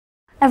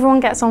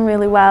Everyone gets on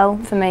really well.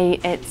 For me,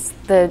 it's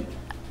the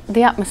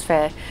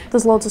atmosphere.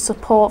 There's loads of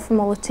support from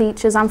all the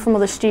teachers and from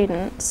other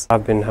students.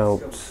 I've been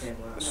helped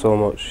so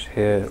much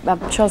here. I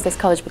chose this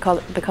college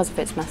because of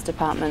its maths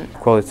department.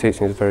 Quality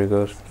teaching is very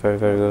good, very,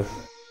 very good.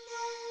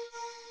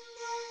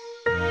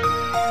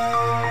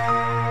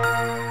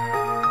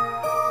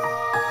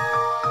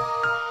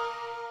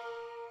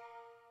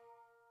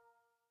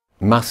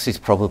 Maths is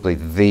probably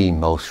the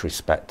most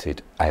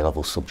respected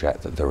A-level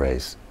subject that there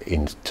is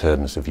in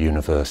terms of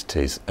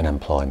universities and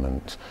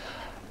employment.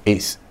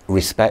 It's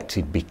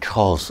respected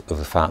because of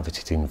the fact that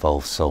it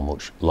involves so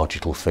much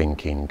logical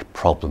thinking,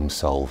 problem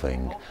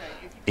solving.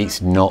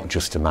 It's not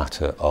just a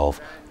matter of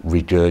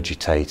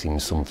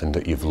regurgitating something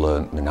that you've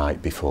learnt the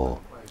night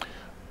before.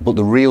 But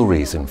the real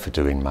reason for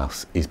doing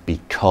maths is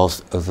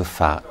because of the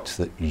fact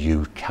that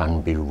you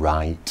can be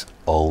right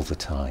all the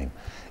time.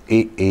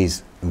 It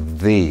is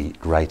the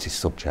greatest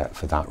subject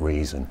for that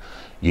reason.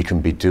 You can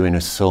be doing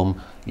a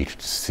sum, you can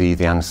see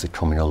the answer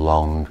coming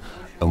along,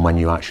 and when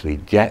you actually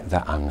get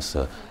that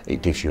answer,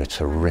 it gives you a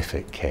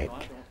terrific kick.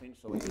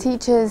 The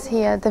teachers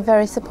here, they're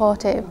very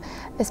supportive,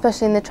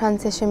 especially in the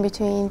transition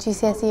between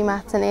GCSE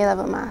maths and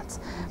A-level maths.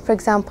 For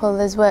example,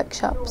 there's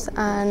workshops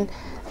and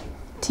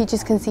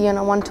teachers can see you on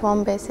a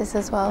one-to-one basis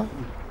as well.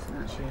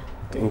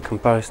 In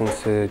comparison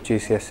to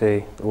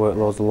GCSE, the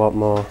workload's a lot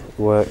more,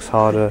 the work's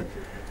harder,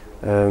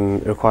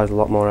 it requires a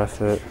lot more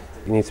effort.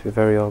 You need to be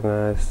very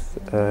organised.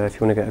 If you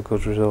want to get a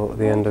good result at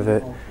the end of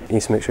it, you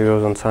need to make sure you're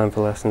always on time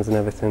for lessons and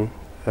everything.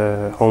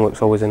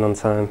 Homework's always in on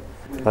time.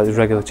 Like there's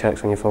regular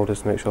checks on your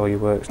folders to make sure your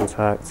work's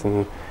intact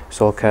and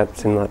it's all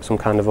kept in like some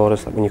kind of order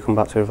so that when you come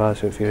back to revise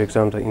for your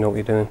exam that you know what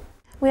you're doing.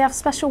 We have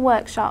special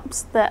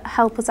workshops that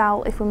help us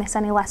out if we miss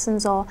any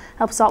lessons or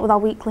help us out with our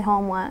weekly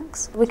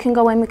homeworks. We can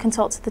go in, we can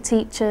talk to the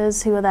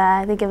teachers who are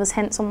there, they give us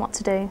hints on what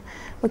to do.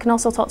 We can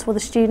also talk to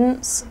other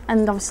students,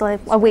 and obviously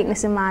a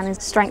weakness in mine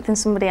is strengthen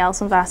somebody else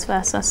and vice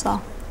versa,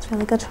 so it's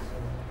really good.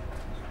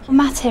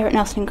 Maths here at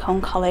Nelson and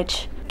Colne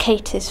College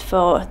caters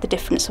for the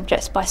different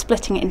subjects by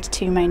splitting it into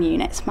two main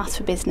units, Maths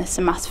for Business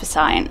and Maths for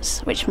Science,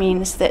 which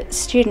means that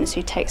students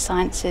who take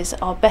sciences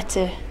are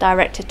better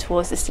directed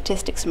towards the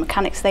statistics and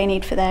mechanics they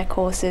need for their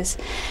courses,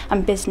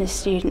 and business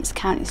students,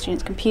 accounting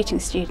students, computing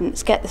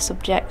students get the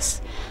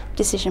subjects,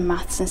 decision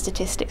maths and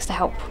statistics to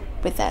help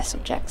with their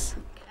subjects.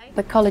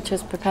 The college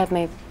has prepared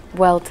me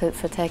well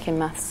for taking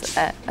maths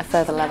at a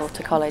further level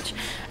to college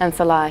and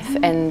for life,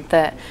 in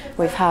that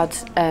we've had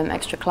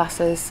extra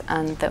classes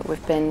and that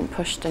we've been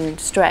pushed and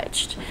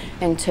stretched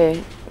into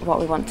what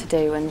we want to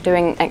do and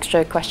doing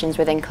extra questions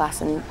within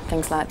class and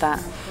things like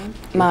that.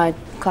 My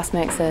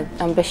classmates are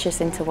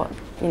ambitious into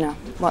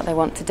what they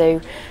want to do,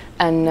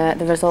 and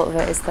the result of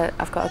it is that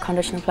I've got a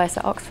conditional place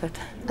at Oxford.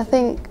 I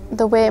think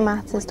the way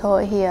maths is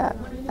taught here,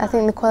 I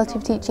think the quality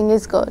of teaching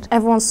is good.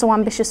 Everyone's so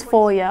ambitious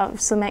for you,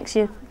 so it makes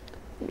you,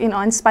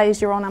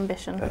 inspires your own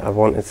ambition. I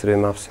wanted to do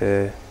maths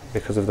here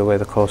because of the way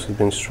the course has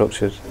been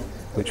structured,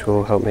 which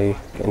will help me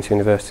get into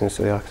university and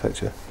study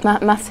architecture.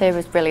 Maths here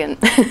is brilliant.